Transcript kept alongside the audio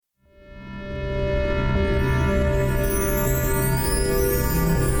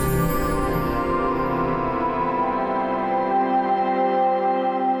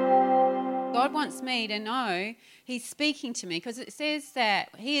wants me to know he's speaking to me, because it says that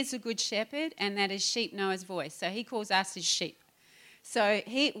he is a good shepherd and that his sheep know his voice. So he calls us his sheep. So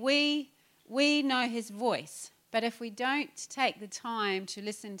we know his voice. But if we don't take the time to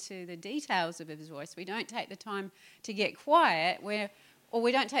listen to the details of his voice, we don't take the time to get quiet, or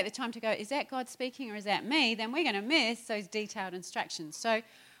we don't take the time to go, is that God speaking or is that me? Then we're going to miss those detailed instructions. So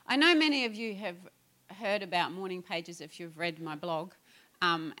I know many of you have heard about morning pages if you've read my blog.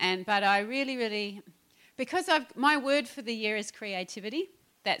 But I really, because my word for the year is creativity.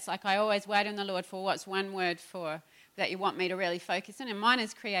 That's like I always wait on the Lord for what's one word for that you want me to really focus on, and mine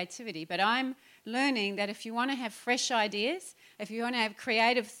is creativity. But I'm learning that if you want to have fresh ideas, if you want to have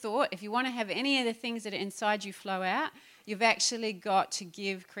creative thought, if you want to have any of the things that are inside you flow out, you've actually got to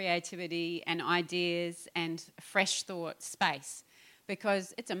give creativity and ideas and fresh thought space,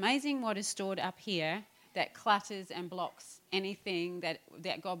 because it's amazing what is stored up here that clutters and blocks anything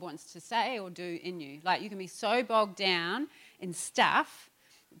that God wants to say or do in you. Like, you can be so bogged down in stuff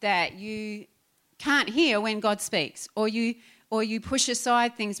that you can't hear when God speaks, or you push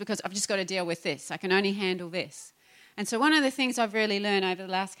aside things because I've just got to deal with this. I can only handle this. And so one of the things I've really learned over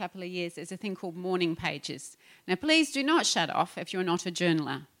the last couple of years is a thing called morning pages. Now, please do not shut off if you're not a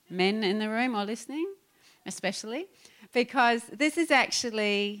journaler. Men in the room are listening, especially, because this is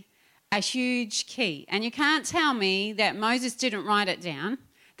actually a huge key. And you can't tell me that Moses didn't write it down,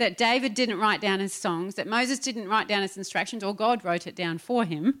 that David didn't write down his songs, that Moses didn't write down his instructions, or God wrote it down for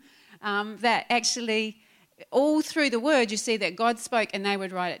him, that actually all through the word you see that God spoke and they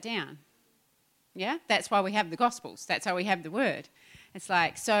would write it down. Yeah? That's why we have the Gospels. That's how we have the word. It's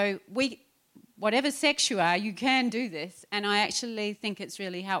like, so whatever sex you are, you can do this, and I actually think it's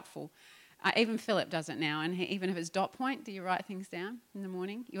really helpful. Even Philip does it now, and even if it's dot point, do you write things down in the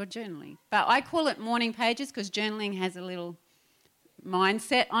morning? You're journaling. But I call it morning pages because journaling has a little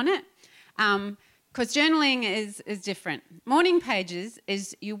mindset on it. Because journaling is different. Morning pages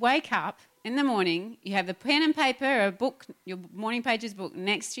is you wake up in the morning, you have the pen and paper, a book, your morning pages book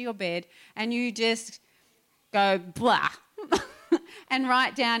next to your bed, and you just go blah and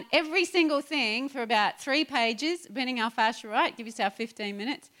write down every single thing for about 3 pages, depending how fast you write. Give yourself 15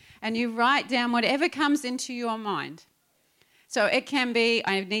 minutes, and you write down whatever comes into your mind. So it can be,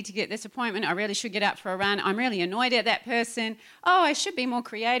 I need to get this appointment, I really should get out for a run, I'm really annoyed at that person, oh, I should be more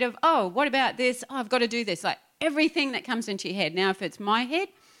creative, oh, what about this, oh, I've got to do this. Like everything that comes into your head. Now, if it's my head,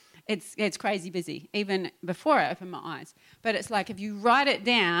 it's crazy busy, even before I open my eyes. But it's like if you write it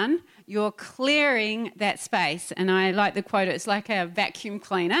down, you're clearing that space. And I like the quote, it's like a vacuum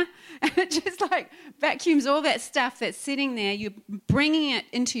cleaner. And it just like vacuums all that stuff that's sitting there. You're bringing it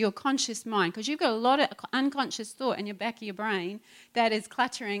into your conscious mind, because you've got a lot of unconscious thought in your back of your brain that is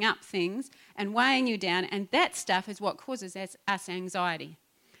cluttering up things and weighing you down. And that stuff is what causes us anxiety.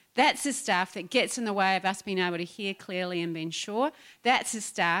 That's the stuff that gets in the way of us being able to hear clearly and being sure. That's the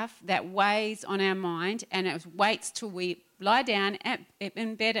stuff that weighs on our mind, and it waits till we lie down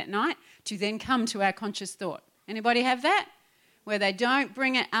in bed at night to then come to our conscious thought. Anybody have that? Where they don't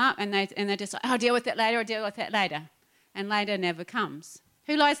bring it up and they're just like, oh, I'll deal with it later, I'll deal with it later. And later never comes.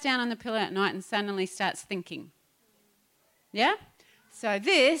 Who lies down on the pillow at night and suddenly starts thinking? Yeah? So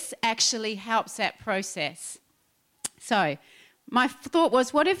this actually helps that process. So my thought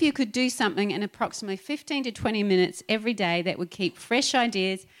was, what if you could do something in approximately 15 to 20 minutes every day that would keep fresh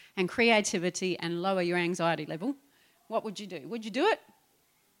ideas and creativity and lower your anxiety level? What would you do? Would you do it?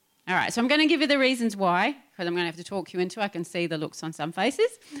 All right, so I'm going to give you the reasons why, because I'm going to have to talk you into it. I can see the looks on some faces.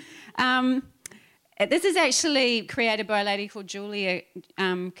 This is actually created by a lady called Julia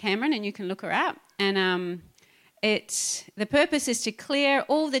Cameron, and you can look her up. And the purpose is to clear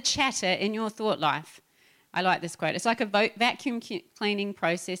all the chatter in your thought life. I like this quote. It's like a vacuum cleaning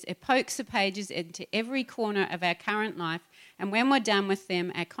process. It pokes the pages into every corner of our current life, and when we're done with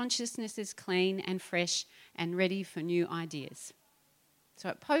them, our consciousness is clean and fresh and ready for new ideas. So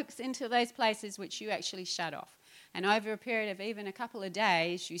it pokes into those places which you actually shut off. And over a period of even a couple of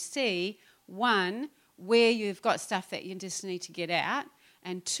days, you see, 1, where you've got stuff that you just need to get out,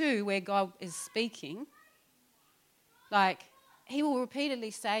 and 2, where God is speaking. Like, he will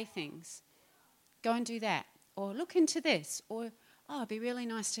repeatedly say things. Go and do that, or look into this, or, oh, it'd be really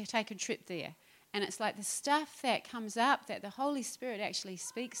nice to take a trip there. And it's like the stuff that comes up that the Holy Spirit actually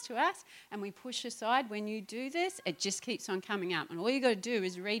speaks to us and we push aside. When you do this, it just keeps on coming up. And all you got to do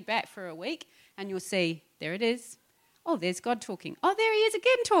is read back for a week and you'll see, there it is. Oh, there's God talking. Oh, there he is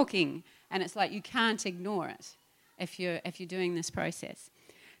again talking. And it's like you can't ignore it if you're doing this process.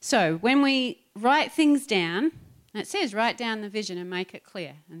 So when we write things down, and it says write down the vision and make it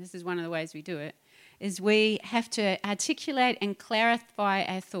clear, and this is one of the ways we do it, is we have to articulate and clarify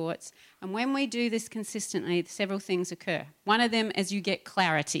our thoughts. And when we do this consistently, several things occur. One of them is you get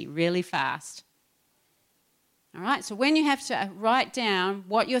clarity really fast. All right, so when you have to write down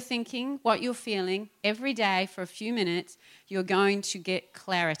what you're thinking, what you're feeling every day for a few minutes, you're going to get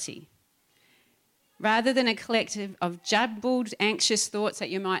clarity. Rather than a collective of jumbled, anxious thoughts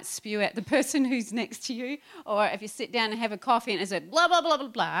that you might spew at the person who's next to you, or if you sit down and have a coffee and it's like blah, blah, blah, blah,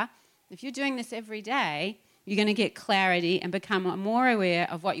 blah, if you're doing this every day, you're going to get clarity and become more aware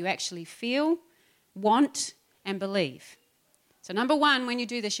of what you actually feel, want, and believe. So number one, when you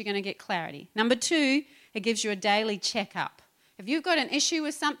do this, you're going to get clarity. Number two, it gives you a daily checkup. If you've got an issue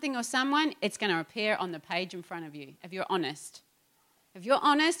with something or someone, it's going to appear on the page in front of you, if you're honest. If you're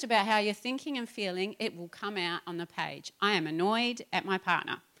honest about how you're thinking and feeling, it will come out on the page. I am annoyed at my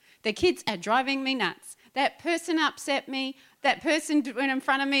partner. The kids are driving me nuts. That person upset me. That person went in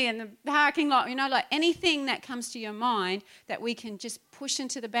front of me in the parking lot. Like anything that comes to your mind that we can just push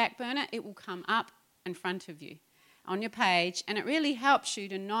into the back burner, it will come up in front of you on your page. And it really helps you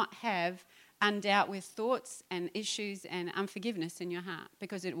to not have undealt with thoughts and issues and unforgiveness in your heart,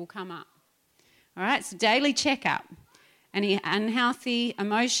 because it will come up. All right, so daily checkup. Any unhealthy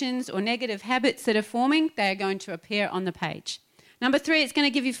emotions or negative habits that are forming, they are going to appear on the page. Number three, it's going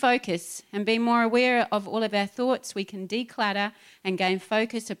to give you focus and be more aware of all of our thoughts. We can declutter and gain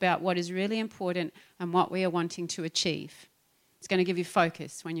focus about what is really important and what we are wanting to achieve. It's going to give you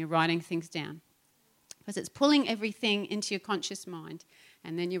focus when you're writing things down, because it's pulling everything into your conscious mind,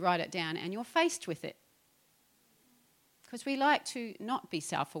 and then you write it down and you're faced with it. Because we like to not be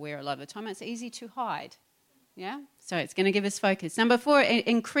self-aware a lot of the time. It's easy to hide. Yeah? So it's going to give us focus. Number four,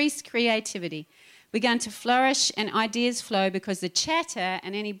 increased creativity. We're going to flourish and ideas flow because the chatter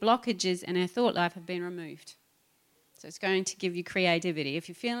and any blockages in our thought life have been removed. So it's going to give you creativity. If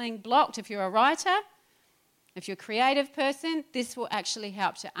you're feeling blocked, if you're a writer, if you're a creative person, this will actually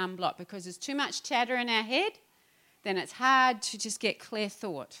help to unblock, because there's too much chatter in our head, then it's hard to just get clear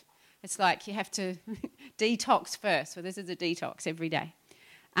thought. It's like you have to detox first. So this is a detox every day.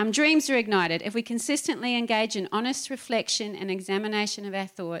 Dreams are ignited. If we consistently engage in honest reflection and examination of our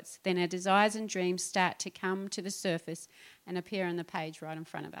thoughts, then our desires and dreams start to come to the surface and appear on the page right in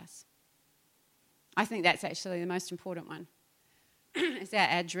front of us. I think that's actually the most important one, is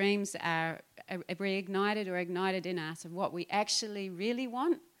that our dreams are reignited or ignited in us, of what we actually really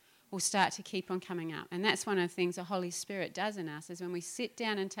want will start to keep on coming up. And that's one of the things the Holy Spirit does in us, is when we sit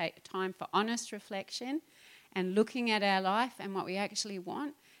down and take time for honest reflection and looking at our life and what we actually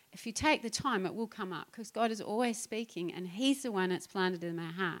want, if you take the time, it will come up, because God is always speaking and He's the one that's planted in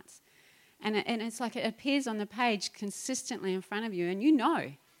our hearts. And it's like it appears on the page consistently in front of you, and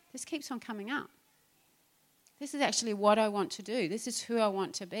this keeps on coming up. This is actually what I want to do. This is who I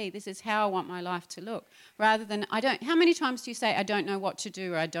want to be. This is how I want my life to look. Rather than, how many times do you say, I don't know what to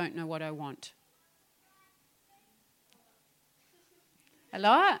do, or I don't know what I want? A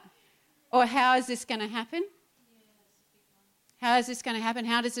lot? Or how is this going to happen? How is this going to happen?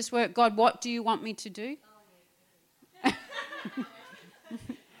 How does this work? God, what do you want me to do?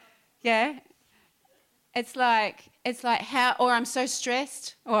 Yeah. It's like how, or I'm so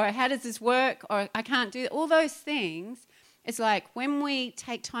stressed, or how does this work, or I can't do it. All those things. It's like when we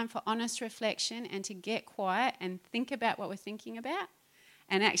take time for honest reflection and to get quiet and think about what we're thinking about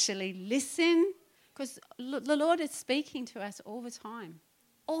and actually listen, because the Lord is speaking to us all the time.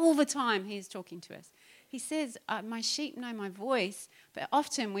 All the time He is talking to us. He says, my sheep know my voice, but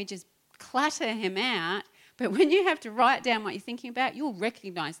often we just clutter Him out. But when you have to write down what you're thinking about, you'll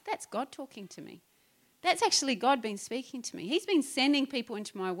recognize that's God talking to me. That's actually God been speaking to me. He's been sending people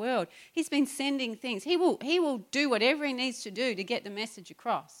into my world. He's been sending things. He will do whatever He needs to do to get the message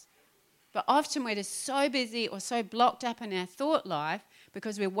across. But often we're just so busy or so blocked up in our thought life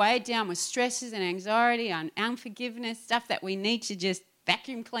because we're weighed down with stresses and anxiety and unforgiveness, stuff that we need to just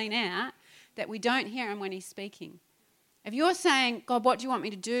vacuum clean out, that we don't hear Him when He's speaking. If you're saying, God, what do you want me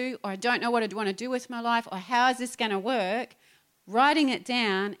to do? Or I don't know what I want to do with my life, or how is this going to work? Writing it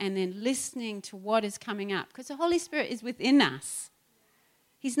down and then listening to what is coming up. Because the Holy Spirit is within us.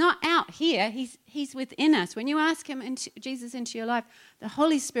 He's not out here. He's within us. When you ask Jesus into your life, the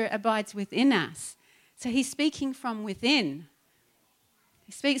Holy Spirit abides within us. So He's speaking from within.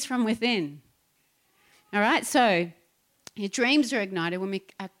 He speaks from within. All right, so your dreams are ignited when we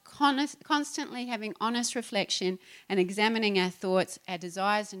are constantly having honest reflection and examining our thoughts. Our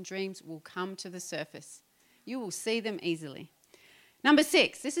desires and dreams will come to the surface. You will see them easily. Number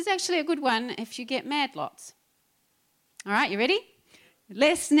 6, this is actually a good one if you get mad lots. All right, you ready?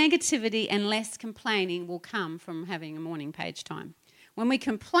 Less negativity and less complaining will come from having a morning page time. When we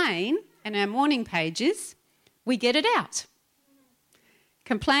complain, in our morning pages, we get it out.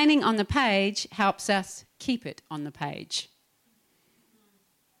 Complaining on the page helps us keep it on the page.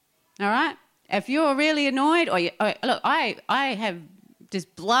 All right? If you're really annoyed, look, I have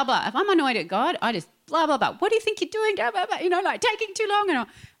just blubber. If I'm annoyed at God, I just blah, blah, blah. What do you think you're doing? Blah, blah, blah. You know, like taking too long. And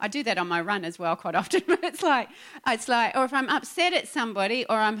I do that on my run as well quite often. But it's like, or if I'm upset at somebody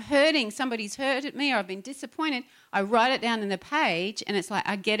or I'm hurting, somebody's hurted me or I've been disappointed, I write it down in the page and it's like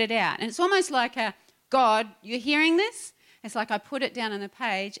I get it out. And it's almost like God, you're hearing this? It's like I put it down on the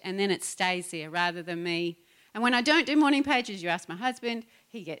page and then it stays there rather than me. And when I don't do morning pages, you ask my husband,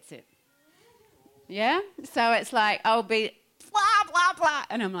 he gets it. Yeah? So it's like I'll be blah, blah, blah.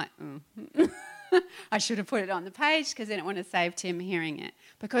 And I'm like, I should have put it on the page because then it would have saved him hearing it.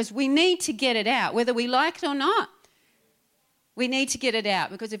 Because we need to get it out. Whether we like it or not, we need to get it out.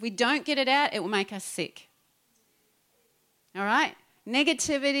 Because if we don't get it out, it will make us sick. All right?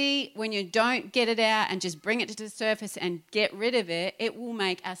 Negativity, when you don't get it out and just bring it to the surface and get rid of it, it will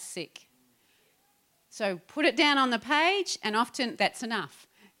make us sick. So put it down on the page and often that's enough.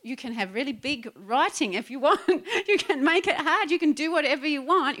 You can have really big writing if you want. You can make it hard. You can do whatever you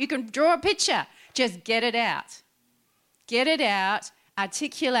want. You can draw a picture. Just get it out. Get it out,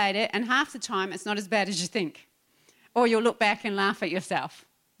 articulate it, and half the time it's not as bad as you think. Or you'll look back and laugh at yourself.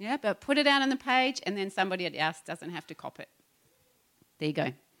 Yeah, but put it out on the page and then somebody else doesn't have to cop it. There you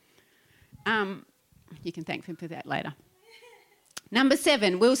go. You can thank him for that later. Number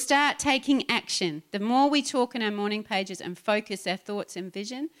 7, we'll start taking action. The more we talk in our morning pages and focus our thoughts and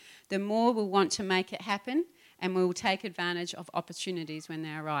vision, the more we'll want to make it happen and we'll take advantage of opportunities when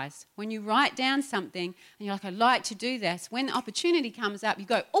they arise. When you write down something and you're like, I'd like to do this, when the opportunity comes up, you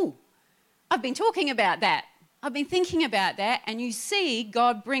go, oh, I've been talking about that. I've been thinking about that, and you see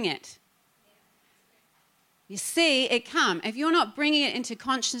God bring it. You see it come. If you're not bringing it into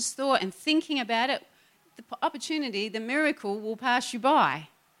conscious thought and thinking about it, the opportunity, the miracle will pass you by.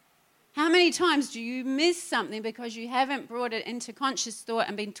 How many times do you miss something because you haven't brought it into conscious thought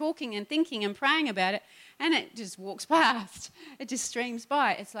and been talking and thinking and praying about it, and it just walks past. It just streams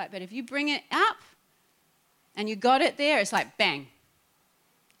by. It's like, but if you bring it up and you got it there, it's like bang.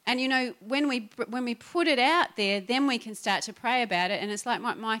 And you know, when we put it out there, then we can start to pray about it. And it's like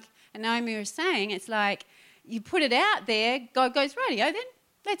what Mike and Naomi were saying. It's like you put it out there, God goes, rightio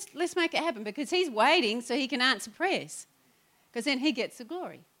then. Let's make it happen, because he's waiting so he can answer prayers, because then he gets the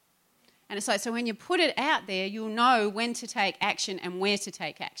glory. And it's like, so when you put it out there, you'll know when to take action and where to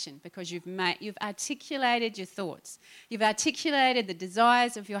take action, because you've articulated your thoughts. You've articulated the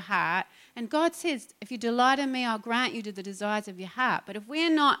desires of your heart. And God says, if you delight in me, I'll grant you to the desires of your heart. But if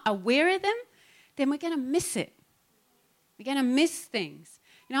we're not aware of them, then we're going to miss it. We're going to miss things.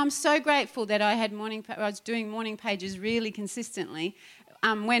 You know, I'm so grateful that I was doing morning pages really consistently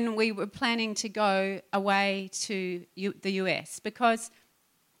when we were planning to go away to the US, because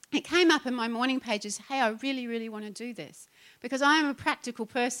it came up in my morning pages, hey, I really, really want to do this. Because I am a practical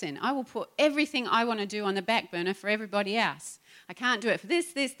person. I will put everything I want to do on the back burner for everybody else. I can't do it for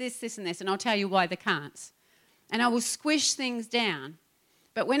this, and this, and I'll tell you why they can't. And I will squish things down.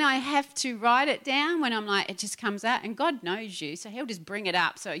 But when I have to write it down, when I'm like, it just comes out, and God knows you, so he'll just bring it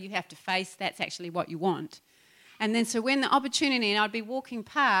up, so you have to face that's actually what you want. And then so when the opportunity, and I'd be walking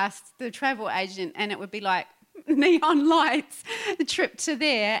past the travel agent, and it would be like neon lights, the trip to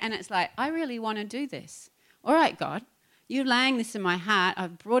there, and it's like, I really want to do this. All right, God, you're laying this in my heart.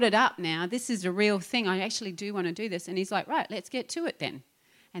 I've brought it up now. This is a real thing. I actually do want to do this. And he's like, right, let's get to it then.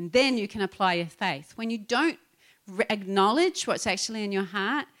 And then you can apply your faith. When you don't acknowledge what's actually in your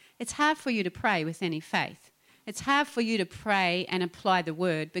heart, it's hard for you to pray with any faith. It's hard for you to pray and apply the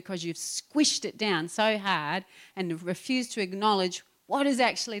word, because you've squished it down so hard and refused to acknowledge what is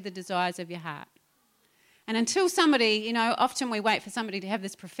actually the desires of your heart. And until somebody, you know, often we wait for somebody to have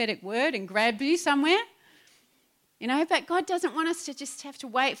this prophetic word and grab you somewhere, you know, but God doesn't want us to just have to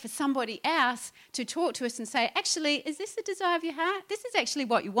wait for somebody else to talk to us and say, actually, is this the desire of your heart? This is actually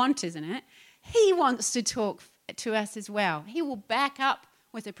what you want, isn't it? He wants to talk to us as well. He will back up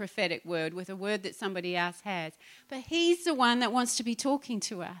with a prophetic word, with a word that somebody else has. But he's the one that wants to be talking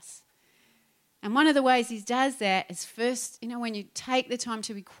to us. And one of the ways he does that is first, you know, when you take the time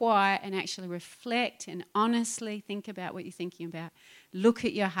to be quiet and actually reflect and honestly think about what you're thinking about, look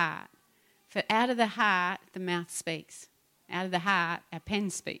at your heart. For out of the heart, the mouth speaks. Out of the heart, our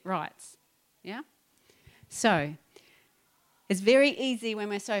pen writes. Yeah? So, it's very easy when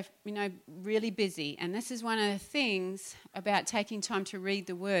we're so, you know, really busy. And this is one of the things about taking time to read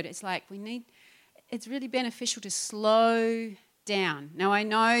the word. It's like it's really beneficial to slow down. Now, I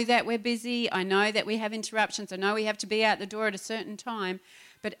know that we're busy. I know that we have interruptions. I know we have to be out the door at a certain time.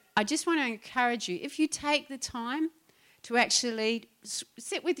 But I just want to encourage you, if you take the time to actually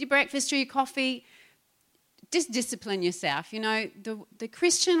sit with your breakfast or your coffee, just discipline yourself. You know, the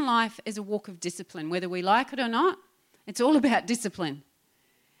Christian life is a walk of discipline, whether we like it or not. It's all about discipline.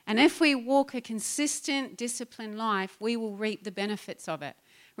 And if we walk a consistent, disciplined life, we will reap the benefits of it.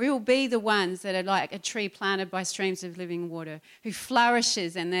 We will be the ones that are like a tree planted by streams of living water, who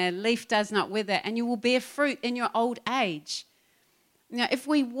flourishes and their leaf does not wither, and you will bear fruit in your old age. Now, if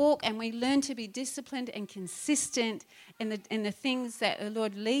we walk and we learn to be disciplined and consistent in the things that the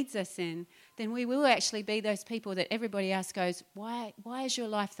Lord leads us in, then we will actually be those people that everybody else goes, why is your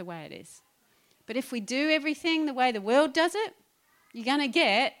life the way it is? But if we do everything the way the world does it, you're going to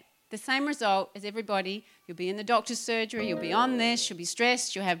get the same result as everybody. You'll be in the doctor's surgery, you'll be on this, you'll be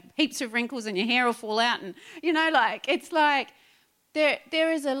stressed, you'll have heaps of wrinkles and your hair will fall out. And, you know, like, it's like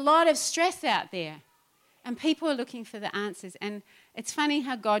there is a lot of stress out there. And people are looking for the answers. And it's funny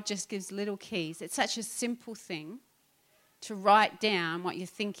how God just gives little keys. It's such a simple thing to write down what you're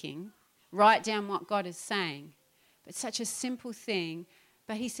thinking, write down what God is saying. But it's such a simple thing.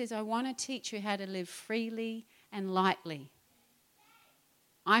 But he says, I want to teach you how to live freely and lightly.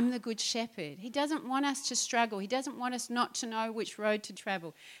 I'm the good shepherd. He doesn't want us to struggle. He doesn't want us not to know which road to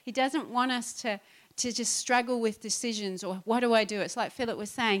travel. He doesn't want us to just struggle with decisions or what do I do? It's like Philip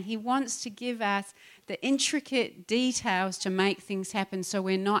was saying. He wants to give us the intricate details to make things happen so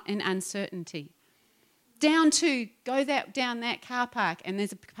we're not in uncertainty. Down to go down that car park and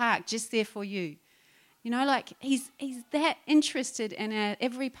there's a park just there for you. You know, like he's that interested in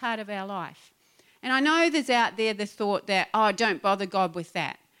every part of our life. And I know there's out there the thought that, oh, don't bother God with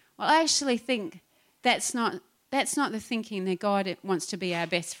that. Well, I actually think that's not the thinking that God wants to be our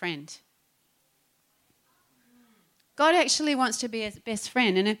best friend. God actually wants to be our best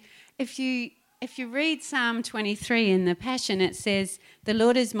friend. And if you read Psalm 23 in the Passion, it says, the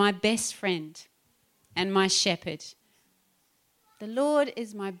Lord is my best friend and my shepherd. The Lord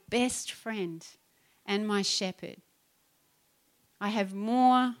is my best friend and my shepherd. I have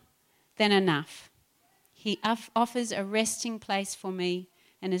more than enough. He offers a resting place for me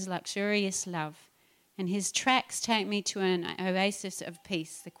in his luxurious love, and his tracks take me to an oasis of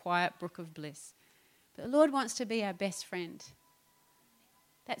peace, the quiet brook of bliss. But the Lord wants to be our best friend.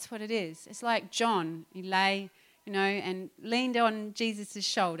 That's what it is. It's like John, he lay, you know, and leaned on Jesus'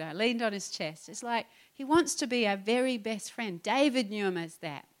 shoulder, leaned on his chest. It's like he wants to be our very best friend. David knew him as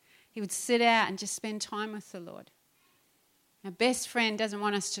that. He would sit out and just spend time with the Lord. Our best friend doesn't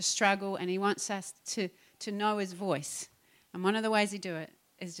want us to struggle, and he wants us to know his voice. And one of the ways he do it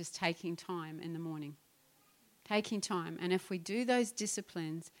is just taking time in the morning. Taking time. And if we do those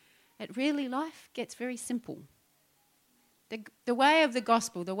disciplines, life gets very simple. The way of the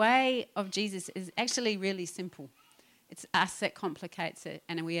gospel, the way of Jesus is actually really simple. It's us that complicates it,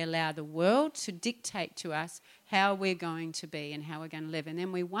 and we allow the world to dictate to us how we're going to be and how we're going to live. And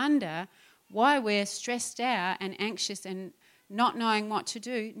then we wonder why we're stressed out and anxious and not knowing what to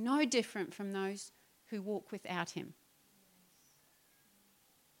do, no different from those who walk without him.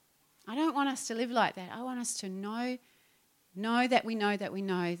 I don't want us to live like that. I want us to know that we know that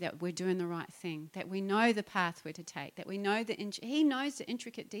we're doing the right thing, that we know the path we're to take, that we know he knows the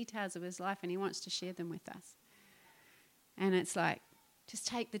intricate details of his life and he wants to share them with us. And it's like, just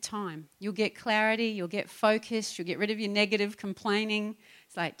take the time. You'll get clarity, you'll get focus, you'll get rid of your negative complaining.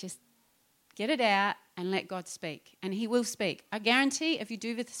 It's like, just get it out and let God speak. And he will speak. I guarantee if you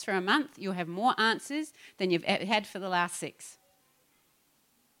do this for a month, you'll have more answers than you've had for the last 6.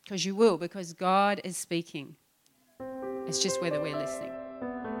 Because you will, because God is speaking. It's just whether we're listening.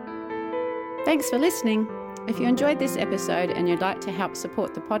 Thanks for listening. If you enjoyed this episode and you'd like to help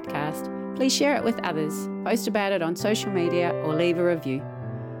support the podcast, please share it with others, post about it on social media, or leave a review.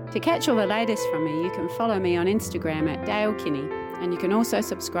 To catch all the latest from me, you can follow me on Instagram at Dale Kinney, and you can also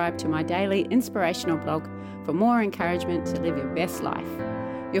subscribe to my daily inspirational blog for more encouragement to live your best life.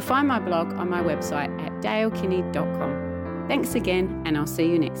 You'll find my blog on my website at dalekinney.com. Thanks again, and I'll see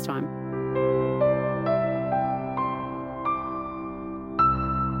you next time.